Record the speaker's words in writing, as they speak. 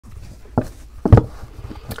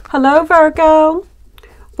Hello Virgo,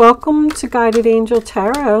 welcome to Guided Angel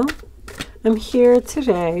Tarot. I'm here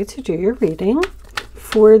today to do your reading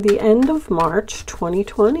for the end of March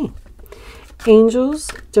 2020.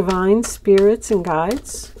 Angels, divine spirits and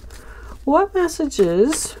guides, what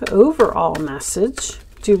messages, overall message,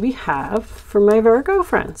 do we have for my Virgo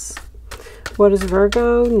friends? What does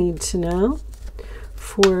Virgo need to know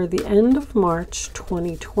for the end of March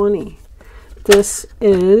 2020? This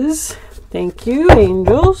is, thank you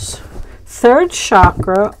angels, third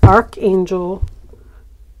chakra, archangel.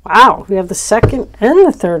 Wow, we have the second and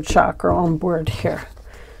the third chakra on board here.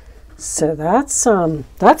 So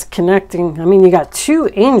that's connecting. I mean, you got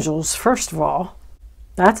two angels, first of all.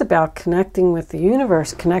 That's about connecting with the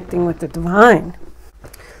universe, connecting with the divine.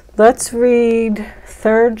 Let's read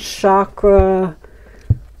third chakra,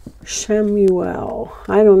 Shemuel.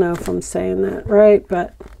 I don't know if I'm saying that right,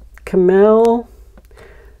 but Camel.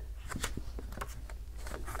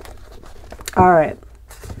 All right.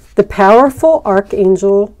 The powerful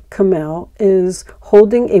archangel Camel is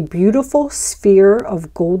holding a beautiful sphere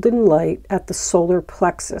of golden light at the solar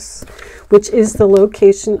plexus, which is the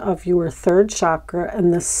location of your third chakra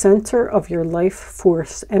and the center of your life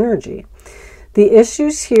force energy. The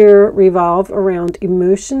issues here revolve around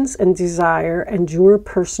emotions and desire and your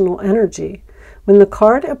personal energy. When the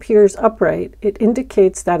card appears upright, it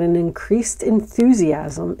indicates that an increased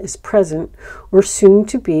enthusiasm is present or soon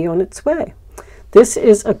to be on its way. This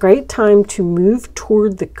is a great time to move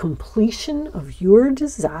toward the completion of your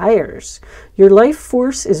desires. Your life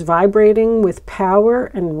force is vibrating with power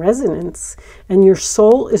and resonance, and your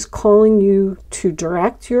soul is calling you to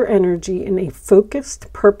direct your energy in a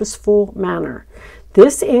focused, purposeful manner.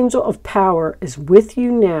 This angel of power is with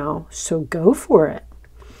you now, so go for it.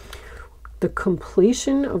 The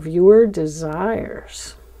completion of your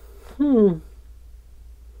desires.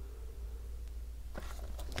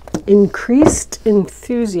 Increased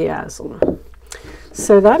enthusiasm.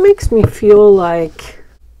 So that makes me feel like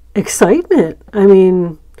excitement. I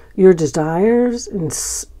mean, your desires and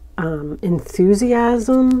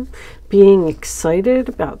enthusiasm, being excited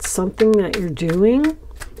about something that you're doing,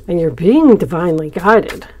 and you're being divinely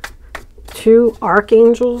guided. Two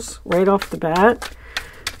archangels right off the bat.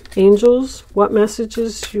 Angels, what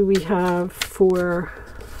messages do we have for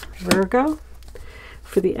Virgo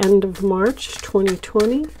for the end of March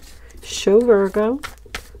 2020? Show Virgo.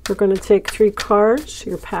 We're going to take 3 cards,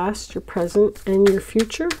 your past, your present, and your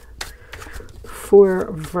future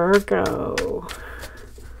for Virgo.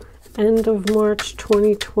 End of March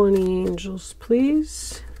 2020, angels,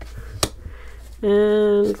 please.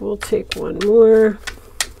 And we'll take one more.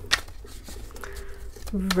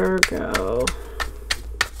 Virgo.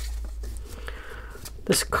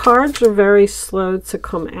 These cards are very slow to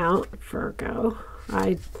come out, Virgo.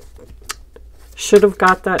 I should have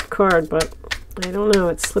got that card, but I don't know.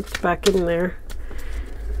 It slipped back in there.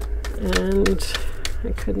 And I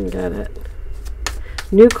couldn't get it.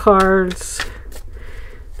 New cards.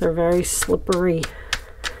 They're very slippery.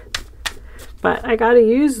 But I got to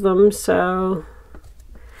use them so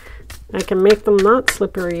I can make them not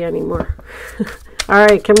slippery anymore. All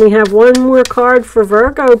right, can we have one more card for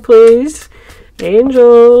Virgo, please?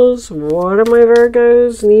 Angels, what do my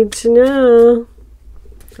Virgos need to know?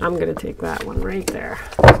 I'm going to take that one right there.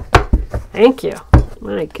 Thank you.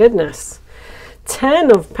 My goodness. 10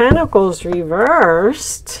 of Pentacles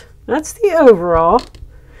reversed. That's the overall.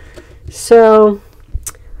 So,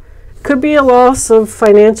 could be a loss of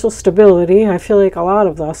financial stability. I feel like a lot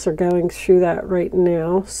of us are going through that right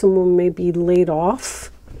now. Someone may be laid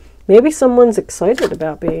off. Maybe someone's excited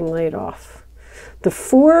about being laid off. The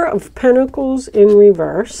 4 of Pentacles in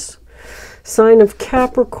reverse. Sign of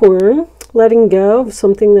Capricorn. Letting go of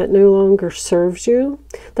something that no longer serves you.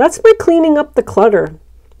 That's my cleaning up the clutter.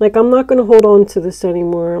 Like, I'm not going to hold on to this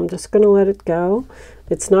anymore. I'm just going to let it go.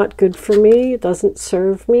 It's not good for me. It doesn't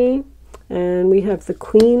serve me. And we have the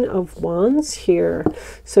Queen of Wands here.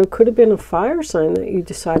 So it could have been a fire sign that you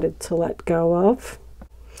decided to let go of.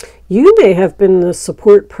 You may have been the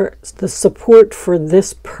support for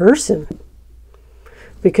this person.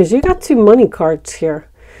 Because you got 2 money cards here.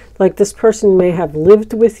 Like, this person may have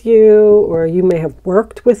lived with you, or you may have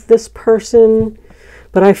worked with this person.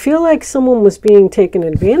 But I feel like someone was being taken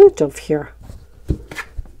advantage of here.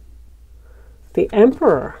 The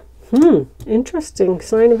Emperor. Interesting.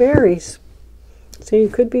 Sign of Aries. So you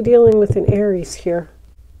could be dealing with an Aries here.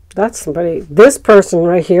 That's somebody. This person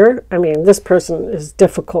right here, I mean, this person is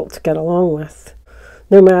difficult to get along with.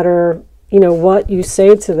 No matter, what you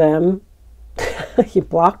say to them, you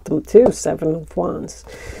blocked them too. 7 of Wands.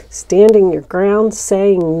 Standing your ground,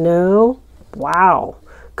 saying no. Wow.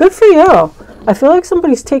 Good for you. I feel like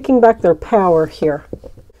somebody's taking back their power here.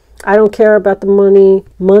 I don't care about the money.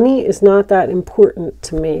 Money is not that important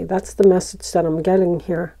to me. That's the message that I'm getting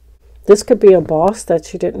here. This could be a boss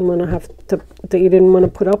that you didn't want to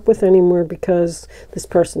put up with anymore because this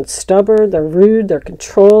person's stubborn, they're rude, they're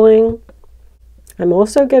controlling. I'm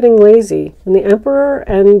also getting lazy. And the Emperor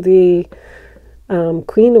and the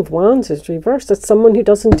Queen of Wands is reversed. That's someone who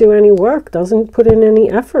doesn't do any work, doesn't put in any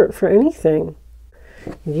effort for anything.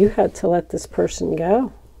 You had to let this person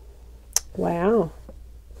go. Wow.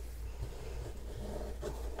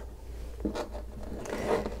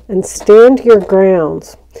 And stand your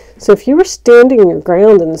ground. So if you were standing your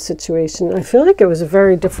ground in the situation, I feel like it was a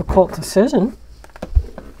very difficult decision.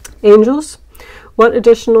 Angels, what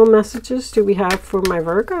additional messages do we have for my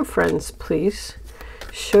Virgo friends, please?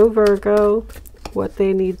 Show Virgo what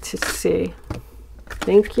they need to see.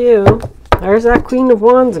 Thank you. There's that Queen of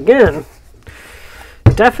Wands again.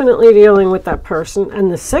 Definitely dealing with that person.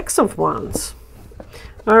 And the Six of Wands.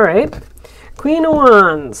 All right. Queen of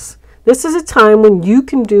Wands. This is a time when you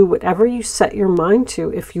can do whatever you set your mind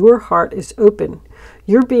to if your heart is open.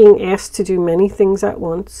 You're being asked to do many things at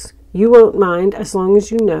once. You won't mind as long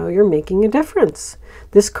as you know you're making a difference.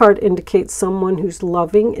 This card indicates someone who's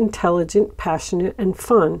loving, intelligent, passionate, and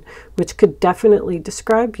fun, which could definitely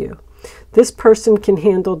describe you. This person can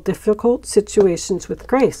handle difficult situations with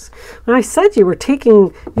grace. When I said you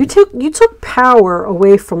took power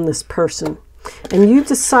away from this person. And you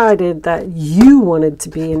decided that you wanted to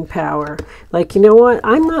be in power. Like, you know what?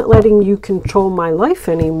 I'm not letting you control my life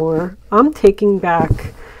anymore. I'm taking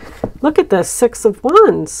back. Look at this, Six of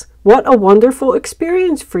Wands. What a wonderful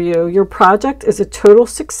experience for you. Your project is a total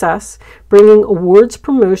success, bringing awards,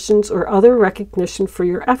 promotions, or other recognition for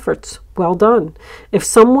your efforts. Well done. If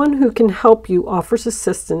someone who can help you offers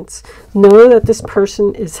assistance, know that this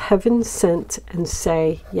person is heaven sent and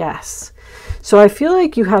say yes. So I feel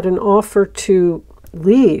like you had an offer to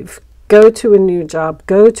leave, go to a new job,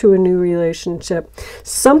 go to a new relationship.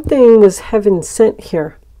 Something was heaven sent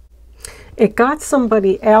here. It got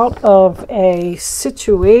somebody out of a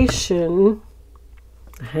situation,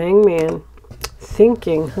 Hangman,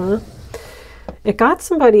 thinking, huh? It got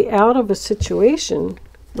somebody out of a situation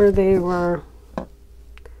where they were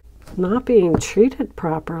not being treated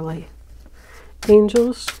properly.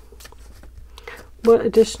 Angels, what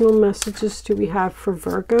additional messages do we have for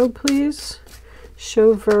Virgo, please?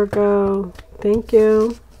 Show Virgo. Thank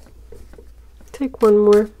you. Take one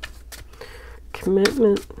more.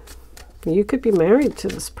 Commitment. You could be married to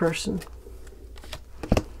this person.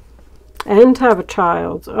 And have a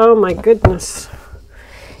child. Oh my goodness.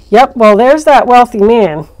 Yep, well there's that wealthy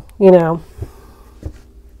man, you know.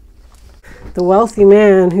 The wealthy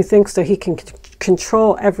man who thinks that he can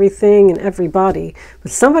control everything and everybody.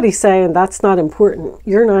 But somebody's saying that's not important.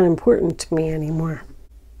 You're not important to me anymore.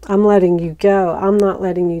 I'm letting you go. I'm not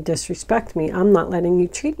letting you disrespect me. I'm not letting you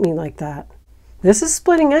treat me like that. This is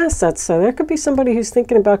splitting assets, so there could be somebody who's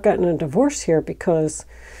thinking about getting a divorce here because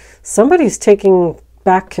somebody's taking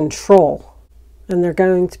back control and they're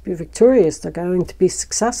going to be victorious. They're going to be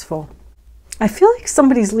successful. I feel like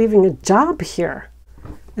somebody's leaving a job here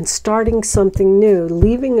and starting something new,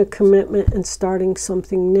 leaving a commitment and starting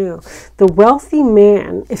something new. The wealthy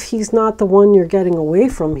man, if he's not the one you're getting away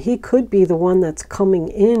from, he could be the one that's coming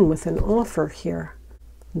in with an offer here.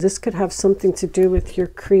 This could have something to do with your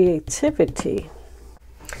creativity.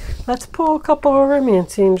 Let's pull a couple of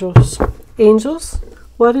romance angels. Angels,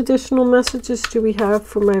 what additional messages do we have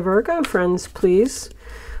for my Virgo friends, please?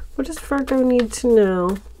 What does Virgo need to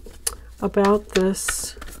know about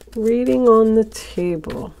this reading on the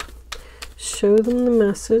table? Show them the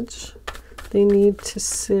message they need to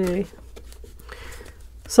see.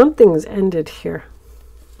 Something's ended here.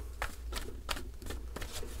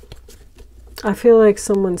 I feel like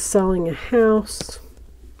someone's selling a house,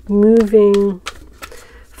 moving,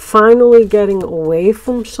 finally getting away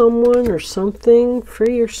from someone or something.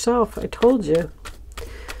 Free yourself, I told you.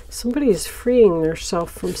 Somebody is freeing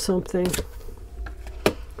themselves from something.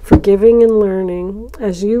 Forgiving and learning.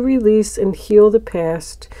 As you release and heal the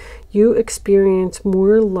past, you experience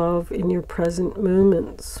more love in your present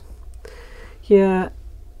moments. Yeah,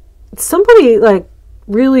 somebody like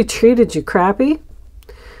really treated you crappy.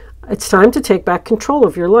 It's time to take back control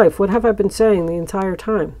of your life. What have I been saying the entire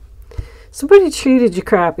time? Somebody treated you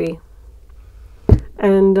crappy.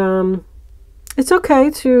 And it's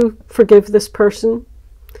okay to forgive this person,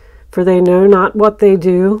 for they know not what they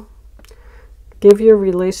do. Give your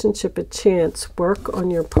relationship a chance. Work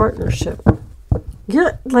on your partnership.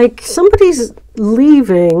 Yeah, like somebody's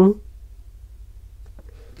leaving.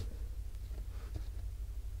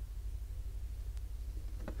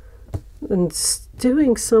 and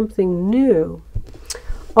doing something new.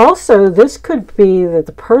 Also, this could be that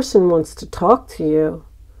the person wants to talk to you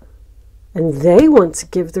and they want to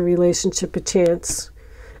give the relationship a chance.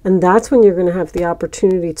 And that's when you're going to have the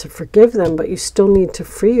opportunity to forgive them, but you still need to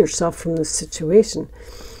free yourself from this situation.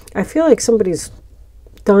 I feel like somebody's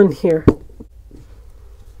done here.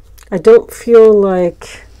 I don't feel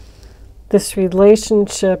like this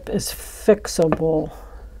relationship is fixable.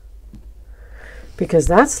 Because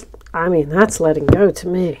that's letting go to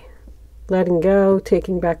me. Letting go,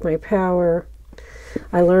 taking back my power.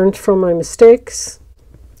 I learned from my mistakes.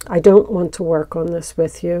 I don't want to work on this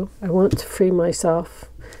with you. I want to free myself.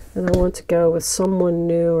 And I want to go with someone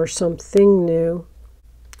new or something new.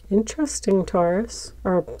 Interesting, Taurus.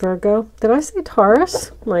 Or Virgo. Did I say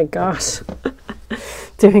Taurus? My gosh.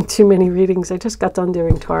 Doing too many readings. I just got done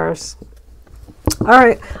doing Taurus. All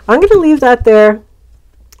right. I'm going to leave that there.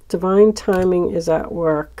 Divine timing is at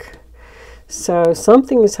work. So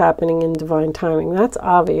something is happening in divine timing. That's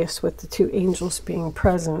obvious with the two angels being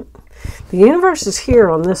present. The universe is here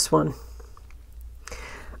on this one.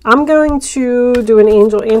 I'm going to do an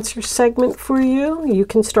angel answer segment for you. You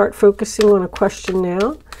can start focusing on a question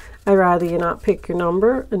now. I'd rather you not pick your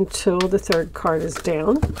number until the third card is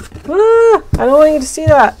down. Ah, I don't want you to see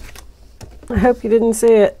that. I hope you didn't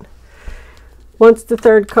see it. Once the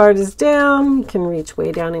third card is down, you can reach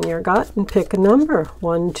way down in your gut and pick a number,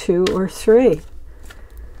 1, 2, or 3.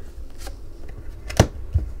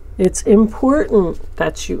 It's important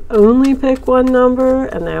that you only pick one number,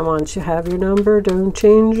 and then once you have your number, don't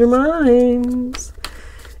change your minds.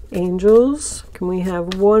 Angels, can we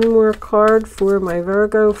have one more card for my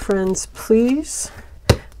Virgo friends, please?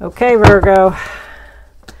 Okay, Virgo,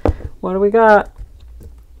 what do we got?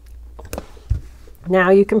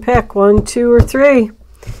 Now you can pick 1, 2, or 3.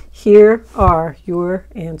 Here are your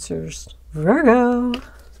answers, Virgo.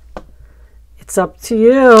 It's up to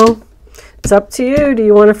you. It's up to you. Do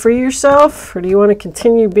you want to free yourself or do you want to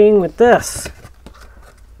continue being with this?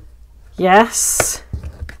 Yes.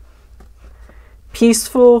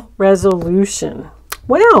 Peaceful resolution.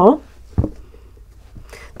 Well,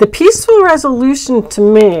 the peaceful resolution to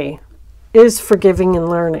me is forgiving and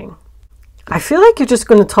learning. I feel like you're just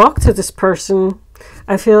going to talk to this person.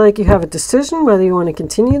 I feel like you have a decision whether you want to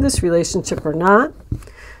continue this relationship or not.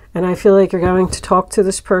 And I feel like you're going to talk to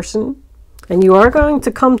this person. And you are going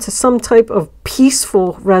to come to some type of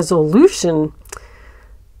peaceful resolution.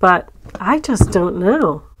 But I just don't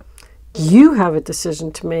know. You have a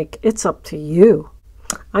decision to make. It's up to you.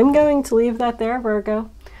 I'm going to leave that there,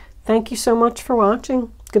 Virgo. Thank you so much for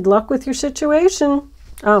watching. Good luck with your situation.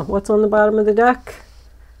 Oh, what's on the bottom of the deck?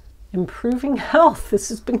 Improving health. This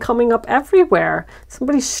has been coming up everywhere.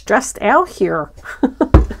 Somebody's stressed out here.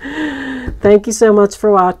 Thank you so much for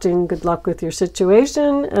watching. Good luck with your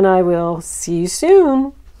situation, and I will see you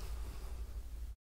soon.